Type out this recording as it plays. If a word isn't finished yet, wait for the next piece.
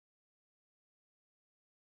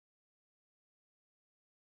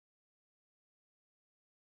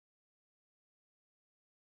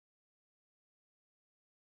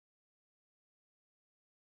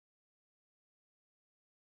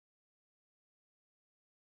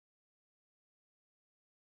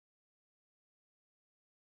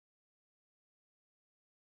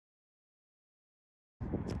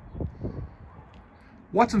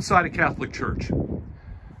What's inside a Catholic church?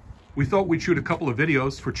 We thought we'd shoot a couple of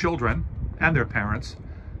videos for children and their parents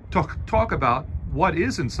to talk about what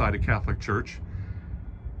is inside a Catholic church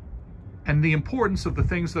and the importance of the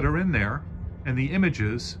things that are in there and the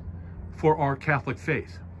images for our Catholic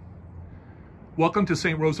faith. Welcome to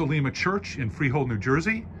St. Rosalima Church in Freehold, New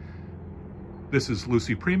Jersey. This is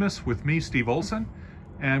Lucy Primus with me, Steve Olson,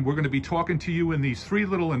 and we're going to be talking to you in these three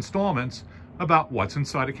little installments about what's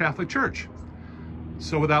inside a Catholic church.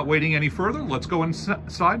 So without waiting any further, let's go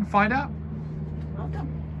inside and find out. Welcome.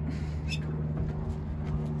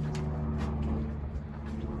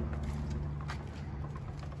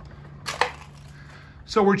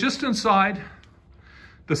 So we're just inside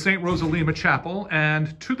the St. Rosalima Chapel,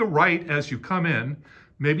 and to the right as you come in,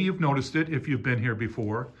 maybe you've noticed it if you've been here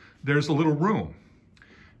before, there's a little room.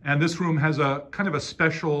 And this room has a kind of a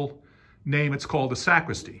special name. It's called a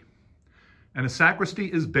sacristy. And a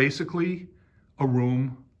sacristy is basically a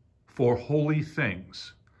room for holy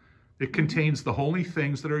things. It contains the holy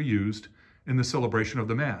things that are used in the celebration of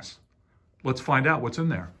the Mass. Let's find out what's in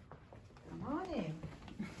there. Come on in.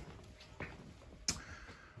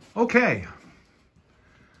 Okay.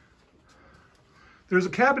 There's a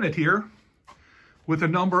cabinet here with a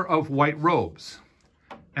number of white robes.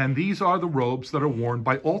 And these are the robes that are worn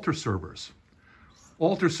by altar servers.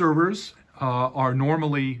 Altar servers are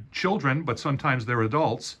normally children, but sometimes they're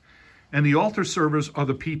adults. And the altar servers are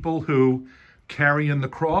the people who carry in the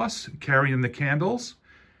cross, carry in the candles,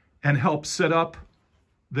 and help set up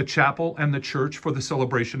the chapel and the church for the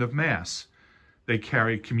celebration of Mass. They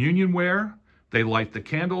carry communion ware, they light the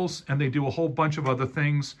candles, and they do a whole bunch of other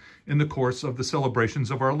things in the course of the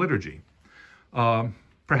celebrations of our liturgy.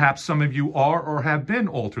 Perhaps some of you are or have been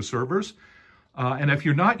altar servers, and if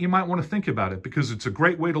you're not, you might want to think about it, because it's a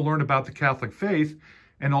great way to learn about the Catholic faith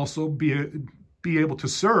and also be able to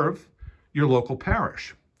serve your local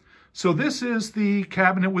parish. So this is the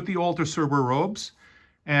cabinet with the altar server robes,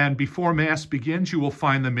 and before Mass begins, you will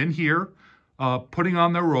find them in here, putting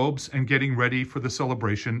on their robes and getting ready for the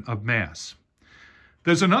celebration of Mass.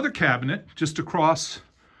 There's another cabinet just across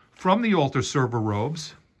from the altar server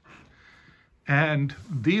robes, and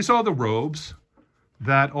these are the robes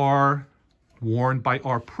that are worn by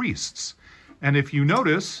our priests. And if you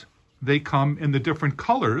notice, they come in the different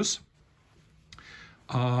colors.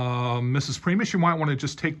 Mrs. Primus, you might want to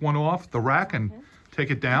just take one off the rack and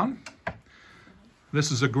take it down.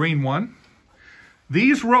 This is a green one.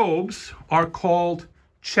 These robes are called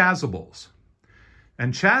chasubles.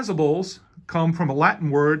 And chasubles come from a Latin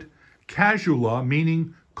word, casula,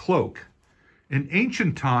 meaning cloak. In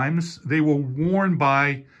ancient times, they were worn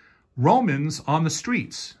by Romans on the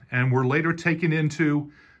streets and were later taken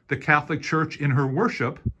into the Catholic Church in her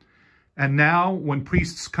worship. And now, when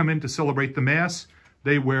priests come in to celebrate the Mass,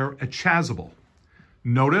 they wear a chasuble.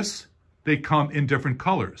 Notice they come in different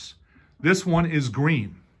colors. This one is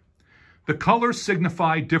green. The colors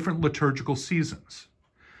signify different liturgical seasons.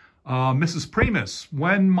 Mrs. Primus,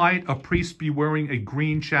 when might a priest be wearing a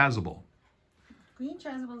green chasuble? Green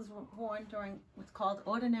chasuble is worn during what's called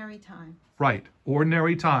ordinary time. Right,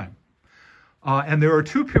 ordinary time. And there are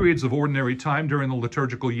two periods of ordinary time during the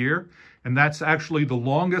liturgical year, and that's actually the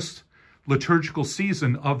longest liturgical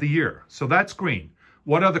season of the year. So that's green.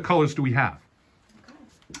 What other colors do we have?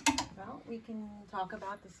 Okay. Well, we can talk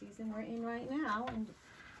about the season we're in right now. And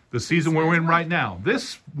the season we're in right now.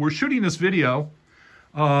 We're shooting this video.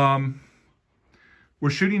 During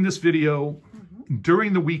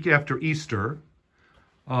the week after Easter.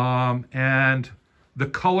 And the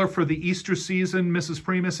color for the Easter season, Mrs.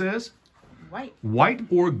 Primus, is? White. White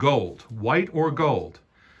or gold. White or gold.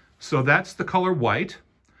 So that's the color white.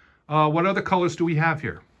 What other colors do we have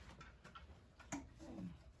here?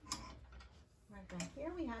 Right back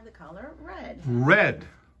here we have the color red. Red.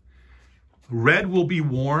 Red will be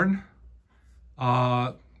worn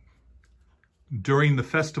during the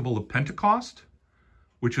Festival of Pentecost,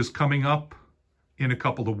 which is coming up in a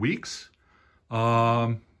couple of weeks.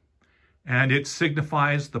 And it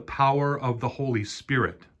signifies the power of the Holy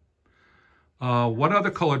Spirit. What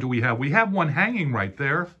other color do we have? We have one hanging right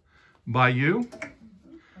there by you.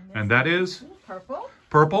 And that is? Purple.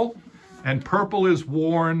 Purple. And purple is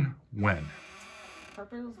worn when?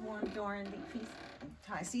 Purple is worn during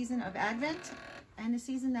the season of Advent and the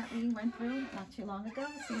season that we went through not too long ago,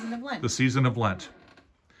 the season of Lent. The season of Lent.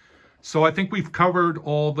 So I think we've covered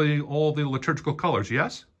all the liturgical colors,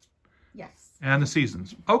 yes? Yes. And the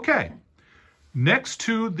seasons. Okay. Next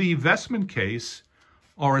to the vestment case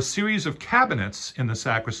are a series of cabinets in the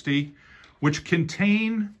sacristy which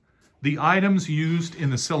contain the items used in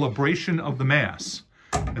the celebration of the Mass.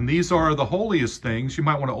 And these are the holiest things. You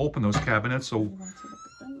might want to open those cabinets so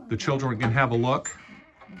the children can have a look.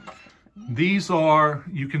 These are,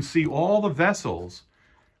 you can see all the vessels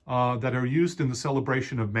that are used in the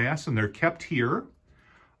celebration of Mass, and they're kept here.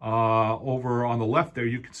 Over on the left there,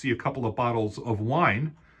 you can see a couple of bottles of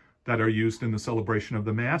wine that are used in the celebration of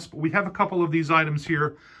the Mass. But we have a couple of these items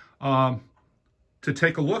here to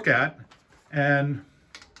take a look at. And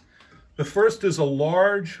the first is a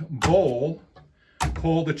large bowl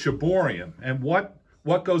called a ciborium. And what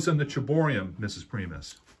goes in the ciborium, Mrs.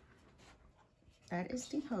 Primus? That is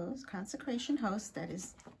the host, consecration host, that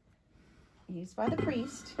is used by the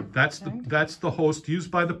priest. That's the host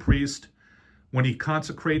used by the priest when he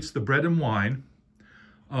consecrates the bread and wine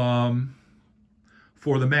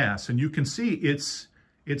for the Mass. And you can see it's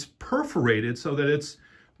perforated so that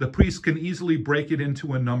the priest can easily break it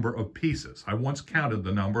into a number of pieces. I once counted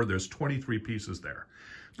the number. There's 23 pieces there.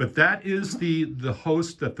 But that is the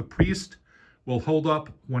host that the priest will hold up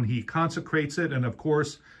when he consecrates it. And of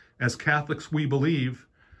course, as Catholics, we believe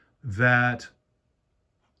that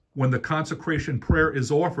when the consecration prayer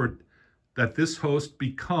is offered, that this host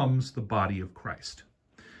becomes the body of Christ.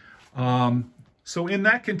 So in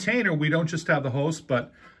that container, we don't just have the host,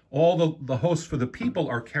 but all the hosts for the people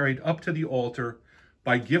are carried up to the altar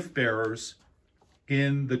by gift bearers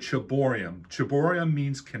in the ciborium. Ciborium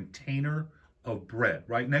means container of bread.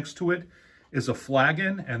 Right next to it is a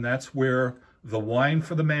flagon, and that's where the wine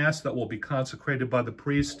for the Mass that will be consecrated by the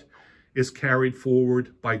priest is carried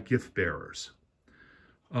forward by gift bearers.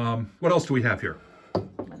 What else do we have here?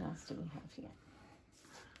 What else do we have here?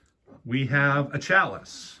 We have a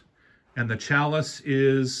chalice. And the chalice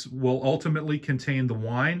will ultimately contain the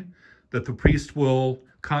wine that the priest will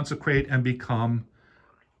consecrate and become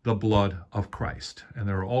the blood of Christ. And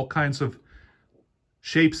there are all kinds of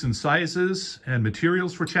shapes and sizes and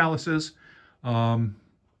materials for chalices.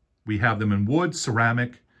 We have them in wood,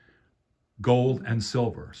 ceramic, gold, and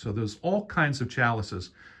silver. So there's all kinds of chalices.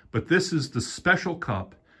 But this is the special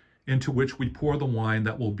cup into which we pour the wine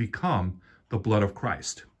that will become the blood of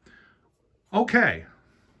Christ. Okay.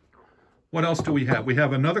 What else do we have? We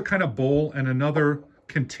have another kind of bowl and another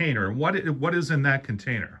container. What is in that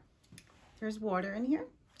container? There's water in here.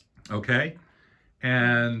 Okay.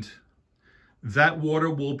 And that water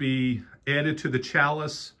will be added to the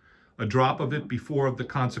chalice, a drop of it before the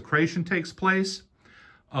consecration takes place.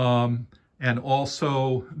 And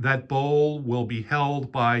also that bowl will be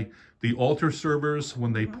held by the altar servers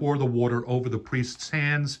when they pour the water over the priest's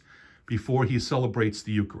hands before he celebrates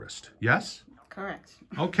the Eucharist. Yes? Correct.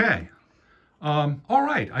 Okay. All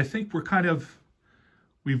right. I think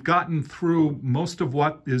we've gotten through most of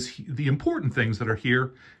what is the important things that are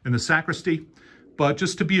here in the sacristy. But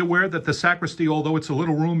just to be aware that the sacristy, although it's a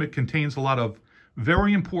little room, it contains a lot of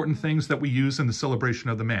very important things that we use in the celebration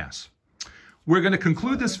of the Mass. We're going to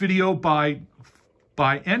conclude this video by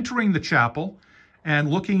entering the chapel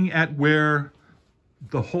and looking at where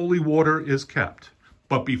the holy water is kept.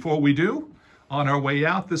 But before we do, on our way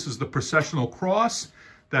out, this is the processional cross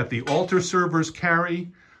that the altar servers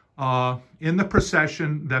carry in the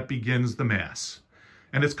procession that begins the Mass.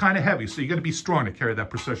 And it's kind of heavy, so you got to be strong to carry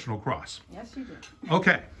that processional cross. Yes, you do.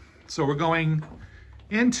 Okay, so we're going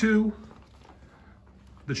into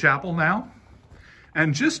the chapel now.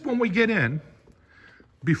 And just when we get in,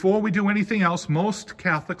 before we do anything else, most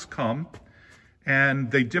Catholics come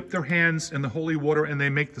and they dip their hands in the holy water and they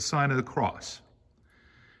make the sign of the cross.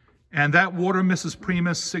 And that water, Mrs.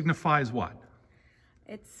 Primus, signifies what?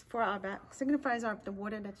 It's for signifies the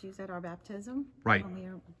water that's used at our baptism. Right. When we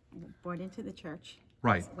are brought into the church.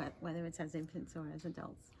 Right. Whether it's as infants or as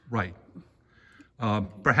adults. Right.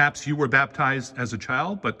 Perhaps you were baptized as a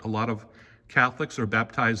child, but a lot of Catholics are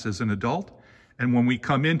baptized as an adult. And when we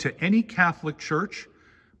come into any Catholic church,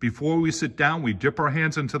 before we sit down, we dip our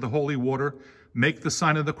hands into the holy water, make the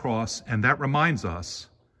sign of the cross, and that reminds us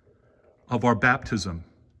of our baptism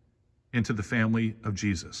into the family of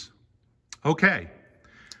Jesus. Okay.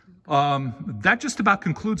 That just about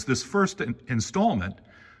concludes this first installment.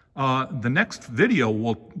 The next video,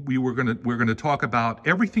 we're going to talk about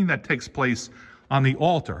everything that takes place on the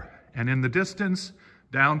altar. And in the distance,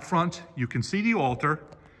 down front, you can see the altar,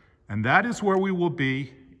 and that is where we will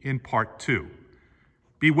be in part 2.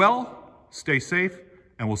 Be well, stay safe,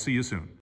 and we'll see you soon.